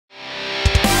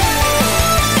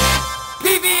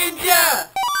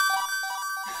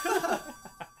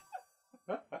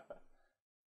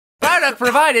Product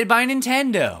provided by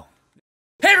Nintendo.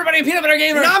 Hey everybody,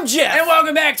 PeanutButterGamer and I'm Jeff, and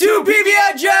welcome back to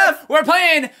PB&Jeff. We're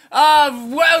playing,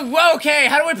 well, okay,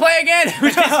 how do we play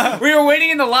again? We were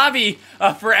waiting in the lobby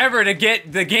forever to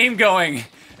get the game going,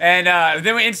 and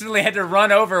then we instantly had to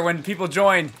run over when people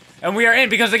joined, and we are in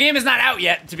because the game is not out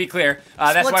yet, to be clear.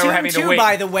 That's why we're having to wait.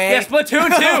 By the way. Yeah,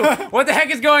 Splatoon 2! What the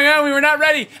heck is going on? We were not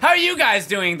ready. How are you guys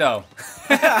doing, though?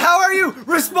 How are you?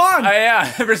 Respond!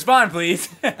 Yeah, respond, please.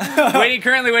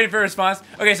 Currently waiting for a response.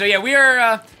 Okay, so yeah, we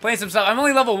are playing some stuff. I'm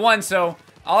only level 1, so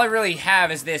all I really have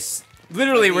is this.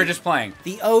 Literally, we're just playing.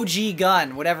 The OG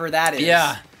gun, whatever that is.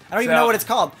 Yeah. I don't even know what it's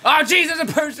called. Oh, jeez, there's a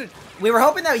person! We were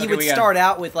hoping that you would start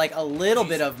out with, like, a little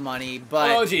bit of money,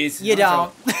 but oh, jeez. You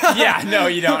don't. Yeah, no,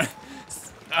 you don't.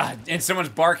 And someone's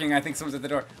barking. I think someone's at the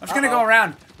door. I'm just gonna go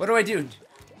around. What do I do?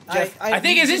 Jeff, I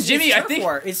think it's Jimmy. I think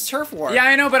it's turf war. Yeah,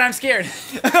 I know, but I'm scared.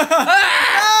 No!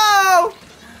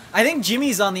 I think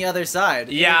Jimmy's on the other side.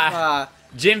 Yeah.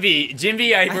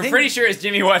 Jimby. We're pretty sure it's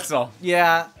Jimmy Wetzel.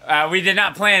 Yeah. We did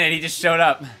not plan it. He just showed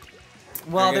up.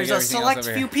 Well, there's a select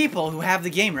few people who have the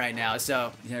game right now,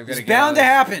 so it's bound to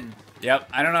happen. Yep.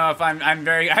 I don't know if I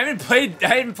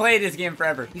haven't played this game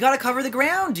forever. You gotta cover the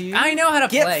ground, dude. I know how to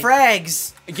play. Get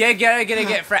frags.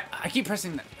 Get frag. I keep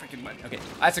pressing that freaking button. Okay,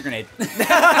 that's a grenade.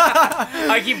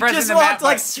 I keep pressing the map. Just walked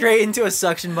like straight into a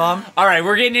suction bomb. All right,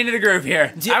 we're getting into the groove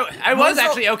here. I was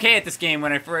actually okay at this game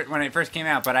when it first came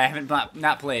out, but I haven't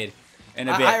not played in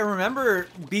a bit. I remember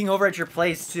being over at your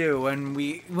place too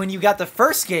when you got the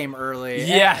first game early.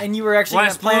 Yeah, and you were actually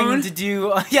planning to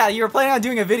do. Yeah, you were planning on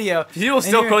doing a video. People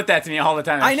still quote that to me all the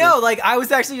time. Actually. I know, like I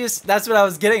was actually that's what I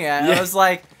was getting at. Yeah. I was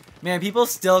like, man, people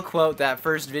still quote that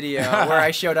first video where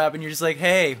I showed up and you're just like,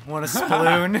 hey, want a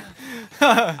Splatoon?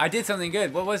 I did something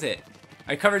good. What was it?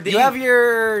 I covered the. You have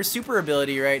your super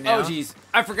ability right now. Oh jeez,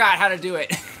 I forgot how to do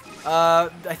it. I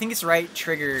think it's right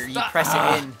trigger. You press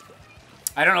it in.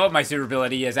 I don't know what my super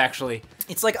ability is, actually.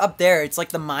 It's like up there. It's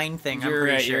like the mine thing. You're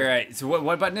right, you're right. So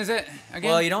what button is it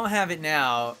again? Well, you don't have it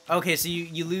now. Okay, so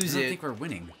you lose it. I don't think we're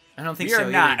winning. I don't think so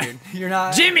either, dude. You're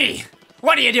not. Jimmy!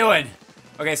 What are you doing?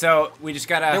 Okay, so we just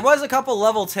gotta... There was a couple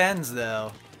level 10s,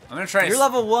 though. I'm gonna try... You're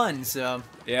level 1, so...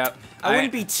 Yep. I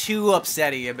wouldn't be too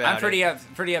upsetty about it. I'm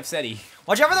pretty upsetty.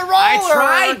 Watch out for the roller!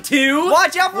 I tried to!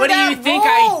 Watch out for what that do you think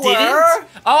I didn't?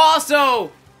 Oh,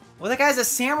 also... Well, that guy's a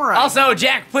samurai. Also,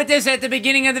 Jack, put this at the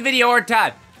beginning of the video, or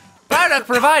Todd. Product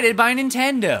provided by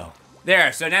Nintendo.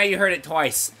 There, so now you heard it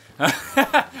twice.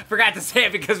 Forgot to say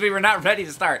it because we were not ready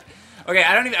to start. Okay,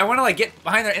 I want to like get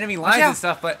behind their enemy lines and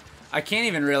stuff, but I can't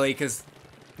even really because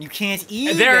you can't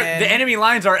even. The enemy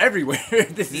lines are everywhere.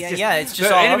 It's just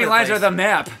the all enemy over lines the are the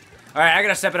map. All right, I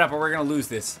gotta step it up, or we're gonna lose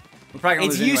this. We're probably gonna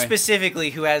lose anyway. It's you specifically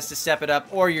who has to step it up,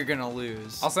 or you're gonna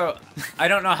lose. Also, I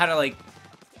don't know how to like.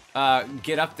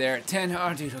 Get up there. 10.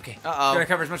 Oh, dude, okay. Uh-oh. Gotta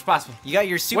cover as much as possible. You got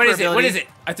your super ability. What is it?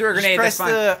 I threw a grenade. Just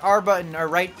press the R button, or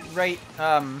right,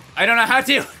 I don't know how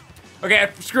to. Okay,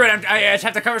 screw it. I just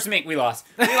have to cover some ink. We lost.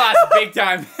 We lost big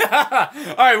time.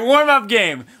 Alright, warm-up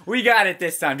game. We got it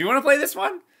this time. Do you want to play this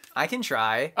one? I can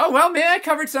try. Oh, well, man, I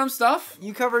covered some stuff.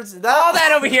 You covered that? All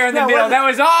that over here in the middle. That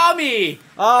was all me.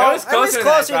 Oh, it was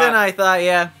closer than I thought,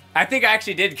 yeah. I think I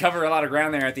actually did cover a lot of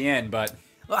ground there at the end, but...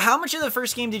 Well, how much of the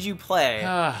first game did you play?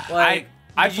 I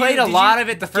played a lot of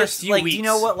it the first few weeks. Do you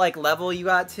know what like level you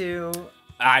got to?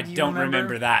 I don't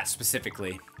remember that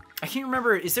specifically. I can't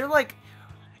remember. Is there like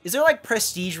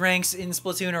prestige ranks in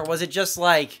Splatoon, or was it just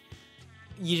like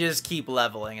you just keep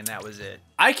leveling and that was it?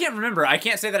 I can't remember. I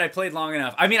can't say that I played long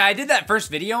enough. I mean, I did that first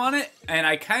video on it, and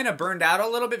I kind of burned out a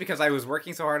little bit because I was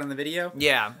working so hard on the video.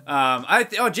 Yeah.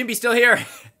 Oh, Jimmy's still here.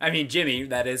 I mean, Jimmy,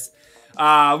 that is.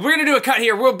 We're gonna do a cut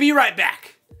here. We'll be right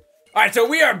back. All right, so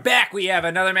we are back. We have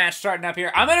another match starting up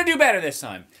here. I'm gonna do better this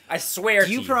time. I swear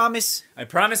to you. You promise? I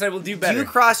promise I will do better. Do you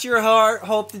cross your heart,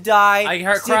 hope to die?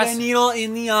 Stick a needle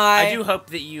in the eye. I do hope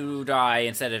that you die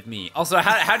instead of me. Also,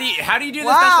 how do you do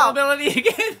the special ability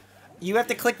again? You have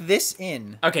to click this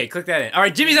in. Okay, click that in. All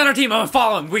right, Jimmy's on our team. I'm gonna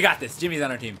follow him. We got this. Jimmy's on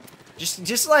our team.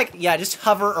 Just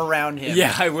hover around him.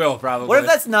 Yeah, I will probably. What if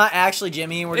that's not actually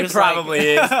Jimmy? And we're just probably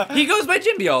is. He goes by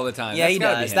Jimmy all the time. Yeah, he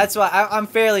does. That's why I'm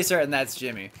fairly certain that's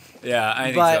Jimmy. Yeah, I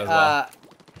think so as well.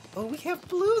 Oh, we have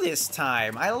blue this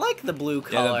time. I like the blue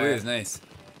color. Yeah, the blue is nice.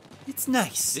 It's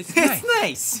nice. It's nice.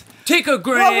 Nice. Take a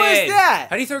grenade. What was that?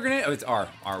 How do you throw a grenade? Oh, it's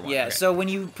R1. Yeah. Okay. So when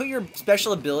you put your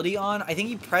special ability on, I think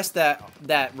you press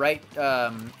that right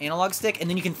analog stick, and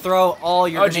then you can throw all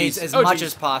your grenades as much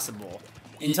as possible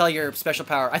until your special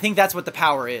power. I think that's what the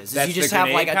power is. You just have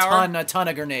like a ton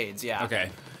of grenades. Yeah. Okay.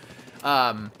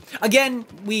 Again,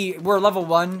 we're level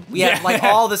 1. We have like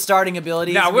all the starting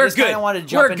abilities. No, we just kind of wanted to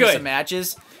jump into some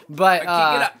matches, but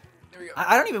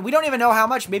we go. We don't even know how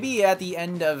much. Maybe at the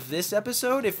end of this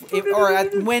episode,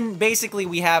 when basically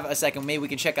we have a second, maybe we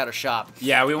can check out a shop.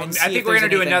 Yeah, we. I think we're gonna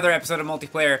do another episode of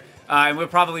multiplayer, and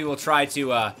we'll try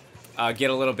to get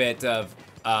a little bit of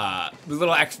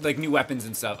like new weapons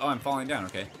and stuff. Oh, I'm falling down.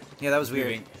 Okay. Yeah, that was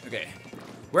weird. Okay.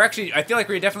 We're actually. I feel like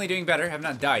we're definitely doing better. Have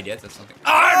not died yet. That's something.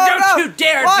 Oh, don't you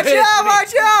dare! Watch out!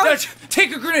 Watch out!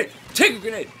 Take a grenade! Take a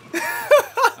grenade!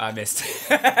 I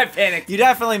missed. I panicked. You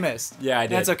definitely missed. Yeah, I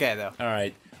did. That's okay though. All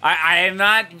right. I'm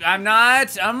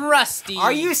rusty.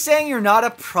 Are you saying you're not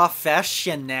a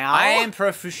professional? I am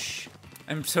profish.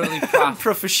 I'm totally prof.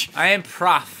 Profish. I am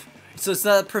prof. So it's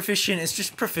not proficient, it's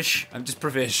just profish. I'm just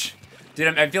profish. Dude,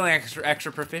 I'm feeling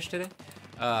extra profish today.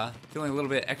 Feeling a little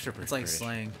bit extra profish. It's like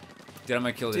slang. Dude, I'm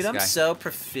gonna kill this guy. Dude, I'm so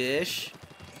profish.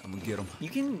 I'm gonna get him. You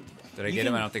can... Did I get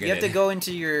him? I don't think I did. You have to go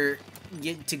into your...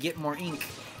 to get more ink.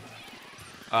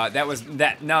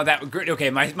 Okay,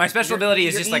 my special ability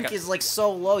is just like... Your ink is like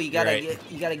so low, you gotta get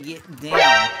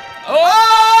down.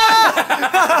 Oh!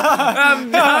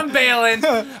 I'm bailing.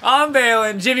 I'm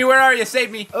bailing. Jimmy, where are you?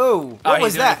 Save me. Oh, what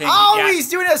was that? He's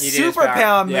doing a super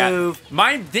power move.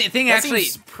 My thing that actually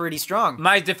seems pretty strong.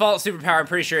 My default superpower, I'm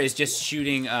pretty sure, is just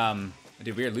shooting.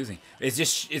 Dude, we're losing.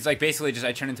 It's like basically just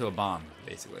I turn into a bomb,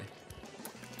 basically.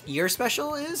 Your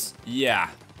special is? Yeah.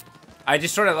 I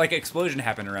just sort of like explosion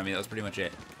happened around me. That was pretty much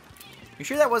it. You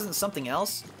sure that wasn't something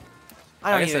else?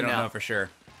 I guess I don't know for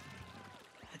sure.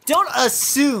 Don't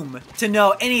assume to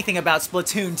know anything about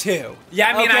Splatoon 2. Yeah,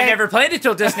 I mean, I never played it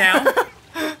till just now.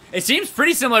 It seems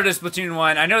pretty similar to Splatoon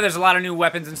 1. I know there's a lot of new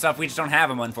weapons and stuff. We just don't have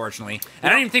them, unfortunately. I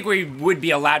don't even think we would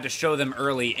be allowed to show them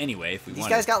early anyway if we wanted. These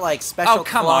guys got, like, special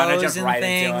clothes and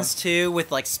things, too, with,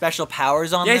 like, special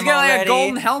powers on them he's got, like, already. a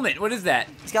golden helmet. What is that?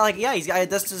 He's got, like,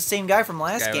 that's the same guy from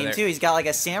last game, too. He's got, like,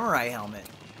 a samurai helmet.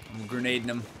 I'm grenading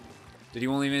him. Dude, he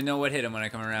won't even know what hit him when I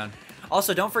come around.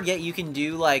 Also, don't forget you can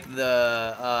do, like,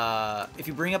 if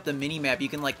you bring up the mini-map, you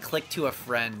can, like, click to a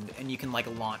friend, and you can, like,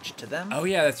 launch to them. Oh,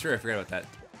 yeah, that's true. I forgot about that.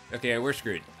 Okay, we're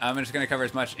screwed. I'm just gonna cover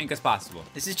as much ink as possible.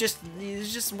 These are just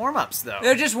warm-ups, though.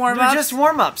 They're just warm-ups? They're just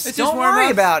warm-ups. Don't worry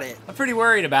about it. I'm pretty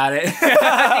worried about it.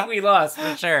 I think we lost,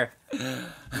 for sure. You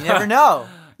never know.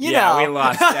 You know. We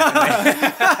lost,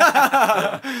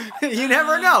 definitely. You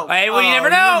never know. Hey, well, you never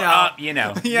know. You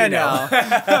know. You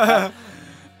know.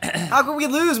 How could we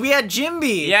lose? We had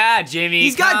Jimby. Yeah, Jimmy.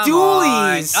 He's got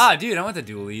dualies. Oh, dude, I want the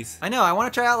dualies. I know. I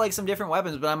want to try out like some different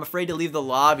weapons, but I'm afraid to leave the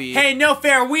lobby. Hey, no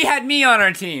fair. We had me on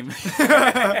our team.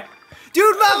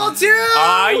 Dude, level 2!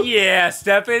 Oh, yeah.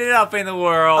 Stepping it up in the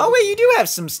world. Oh, wait, you do have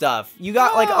some stuff. You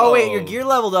got, like, oh, wait, your gear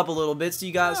leveled up a little bit, so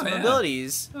you got some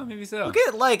abilities. Oh, maybe so. Look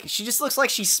at, like, she just looks like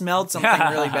she smelled something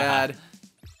really bad.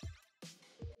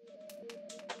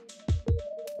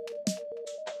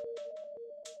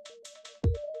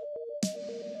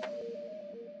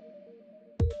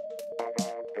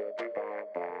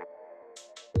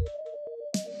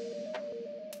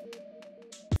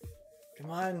 Come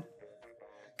on.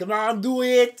 Come on, do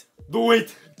it! Do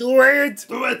it! Do it!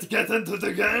 Do it! Get into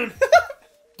the game!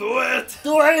 Do it!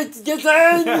 Do it! Get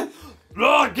in!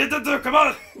 No, get into, come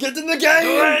on! Get in the game!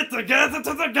 Do it! Get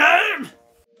into the game!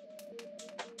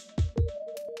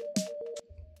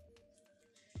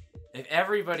 If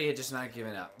everybody had just not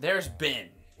given up. There's Ben.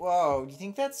 Whoa, do you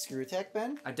think that's Screw Tech,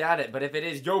 Ben? I doubt it, but if it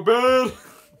is, yo, Ben!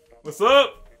 What's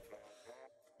up?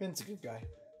 Ben's a good guy.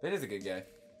 Ben is a good guy.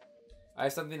 I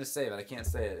have something to say, but I can't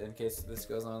say it in case this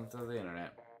goes on through the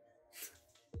internet.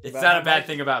 It's not a bad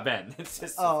thing about Ben. It's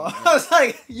just. Oh, I was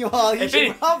like, you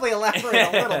should probably elaborate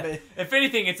a little bit. If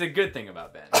anything, it's a good thing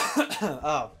about Ben.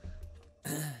 Oh.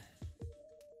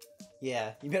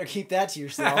 Yeah, you better keep that to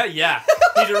yourself. Yeah,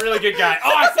 he's a really good guy.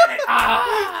 Oh, I said it!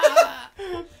 Ah!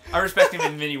 I respect him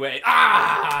in many ways.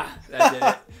 Ah! I did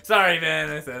it. Sorry, man,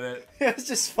 I said it. It was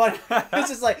just funny. It's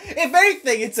just like, if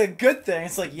anything, it's a good thing.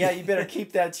 It's like, yeah, you better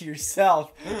keep that to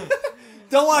yourself.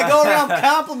 Don't want to go around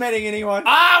complimenting anyone.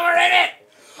 Ah, we're in it!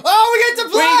 Oh, we get to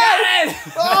play! We got it!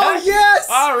 Oh, yes!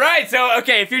 All right, so,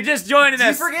 okay, if you're just joining us.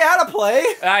 Did you forget how to play?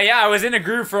 Yeah, I was in a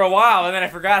groove for a while, and then I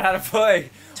forgot how to play.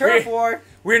 Turf War.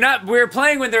 We're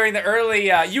playing when during the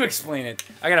early, you explain it.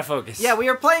 I gotta focus. Yeah, we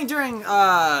were playing during,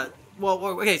 well,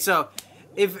 okay, so,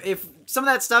 if some of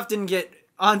that stuff didn't get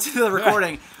onto the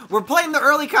recording, we're playing the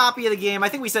early copy of the game. I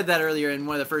think we said that earlier in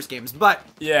one of the first games, but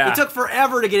it took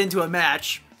forever to get into a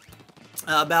match.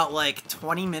 About like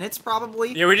 20 minutes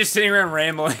probably. Yeah, we're just sitting around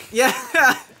rambling. Yeah,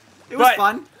 it was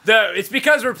fun. It's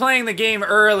because we're playing the game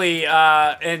early,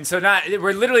 and so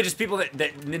we're literally just people that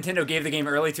Nintendo gave the game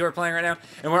early to are playing right now,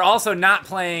 and we're also not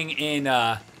playing in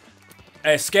a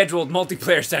scheduled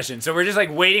multiplayer session. So we're just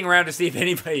like waiting around to see if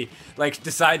anybody like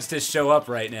decides to show up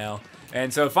right now.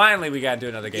 And so finally we got to do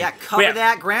another game. Yeah, cover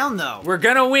that ground though. We're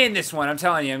gonna win this one. I'm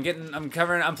telling you. I'm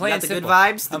playing the simple. good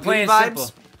vibes. I'm playing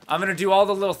simple. I'm gonna do all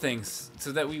the little things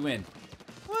so that we win.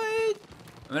 What?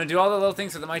 I'm gonna do all the little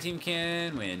things so that my team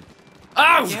can win.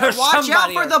 Oh, yeah, watch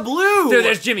out for the blue. Dude,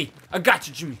 there's Jimmy. I got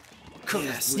you, Jimmy.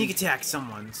 Yeah, sneak attack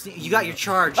someone. You got your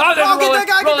charge. Oh, get that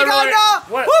guy, get the guy,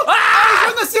 no! What? Oh, he's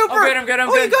doing the super! I'm good.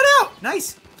 Oh, you got out!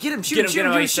 Nice. Get him, shoot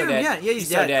him. He's dead. Yeah, he's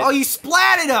dead. Dead. Oh, you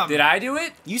splatted him! Did I do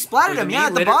it? You splatted him, yeah,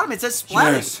 at the bottom it says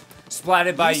splatted. Yes.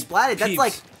 Splatted by splatted, that's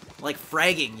peeps. like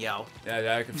fragging, yo.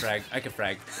 Yeah, I can frag. I can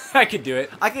frag. I could do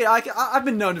it. I've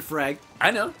been known to frag.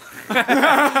 I know.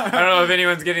 I don't know if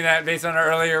anyone's getting that based on our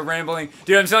earlier rambling.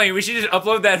 Dude, I'm telling you, we should just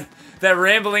upload that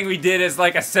rambling we did as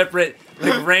like a separate,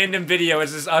 like random video.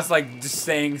 It's just us like just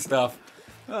saying stuff.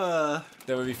 That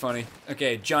would be funny.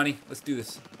 Okay, Johnny, let's do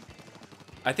this.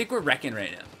 I think we're wrecking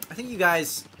right now. I think you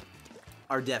guys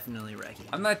are definitely wrecking.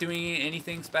 I'm not doing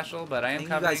anything special, but I am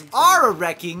covering. You guys are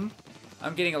wrecking.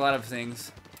 I'm getting a lot of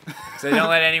things. So don't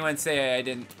let anyone say I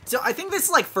didn't. So I think this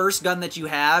like first gun that you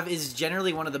have is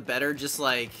generally one of the better just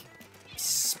like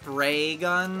spray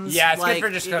guns. Yeah, it's like, good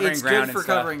for just covering ground. It's good for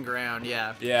covering ground,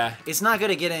 yeah. Yeah. It's not good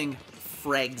at getting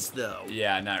frags though.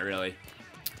 Yeah, not really.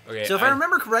 Okay. So if I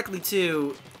remember correctly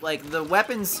too, like the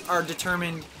weapons are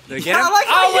determined. Yeah, I like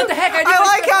how what the heck? I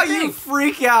like how you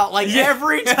freak out like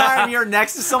every time you're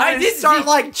next to someone and start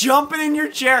like jumping in your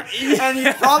chair, and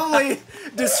it probably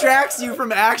distracts you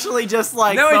from actually just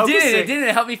like focusing. It didn't.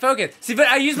 It helped me focus. See, but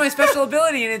I used my special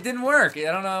ability and it didn't work. I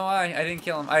don't know why. I didn't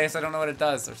kill him. I guess I don't know what it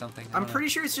does or something. I'm pretty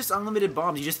sure it's just unlimited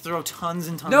bombs. You just throw tons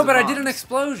and tons. No, but of bombs. I did an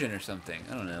explosion or something.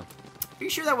 I don't know. Are you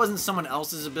sure that wasn't someone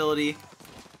else's ability?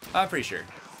 I'm pretty sure.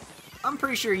 I'm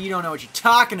pretty sure you don't know what you're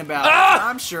talking about. Ah!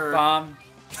 I'm sure. Bomb.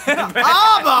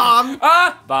 Bomb!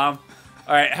 Bomb.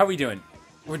 All right, how we doing?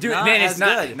 We're doing. Not man, as it's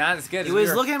not good. not as good. It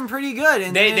was looking pretty good,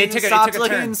 and they then took it stopped took a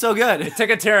turn. looking so good. It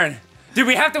took a turn. Dude,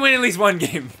 we have to win at least one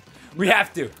game. We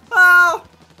have to. Well,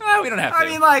 we don't have to. I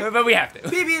mean, like, but we have to.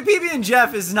 PB and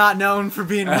Jeff is not known for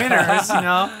being winners, you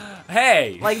know.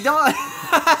 Hey. Like, don't.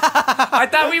 I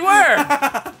thought we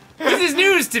were. This is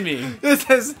news to me. This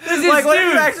is like, what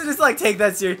if you actually just like take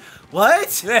that serious?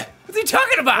 What? Yeah. What's he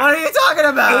talking about? What are you talking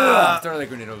about? Throw that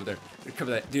grenade over there.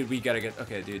 Cover that. Dude, we gotta get.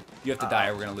 Okay, dude. You have to die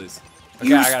or we're gonna lose. Okay,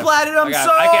 you splatted him so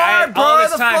hard, bro.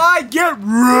 The fly, get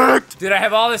wrecked. Did I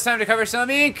have all this time to cover some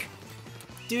ink?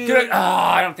 Dude.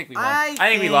 I don't think we won. I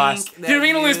think we lost. Dude,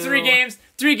 we're gonna lose 3 games.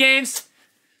 3 games.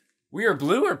 We are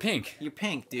blue or pink? You're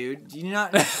pink, dude. Do you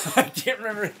not? I can't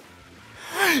remember.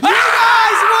 You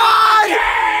guys won!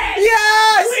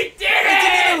 Yes! We did it! It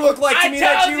didn't even look like to me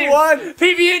that you won.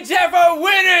 PB and Jeff are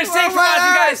winners! Thanks for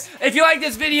watching, guys. If you like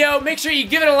this video, make sure you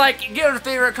give it a like, give it a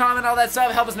favorite, comment, all that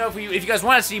stuff. Help us know if you guys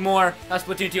want to see more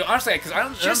Splatoon 2. Honestly, because I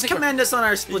don't just commend us on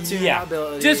our Splatoon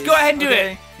abilities. Just go ahead and do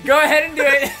it. Go ahead and do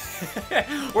it.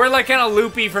 We're like kind of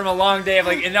loopy from a long day of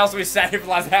like, and also we sat here for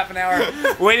the last half an hour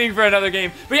waiting for another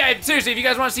game. But yeah, seriously, if you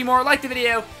guys want to see more, like the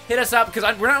video, hit us up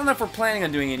because we're not know if we're planning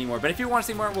on doing it anymore. But if you want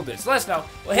to see more, we'll do it. So let us know.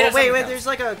 Wait, there's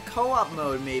like a co-op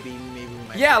mode, maybe we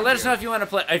might. Yeah, let us know if you want to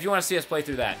play. If you want to see us play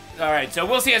through that. All right, so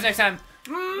we'll see you guys next time.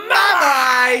 Bye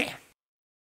bye.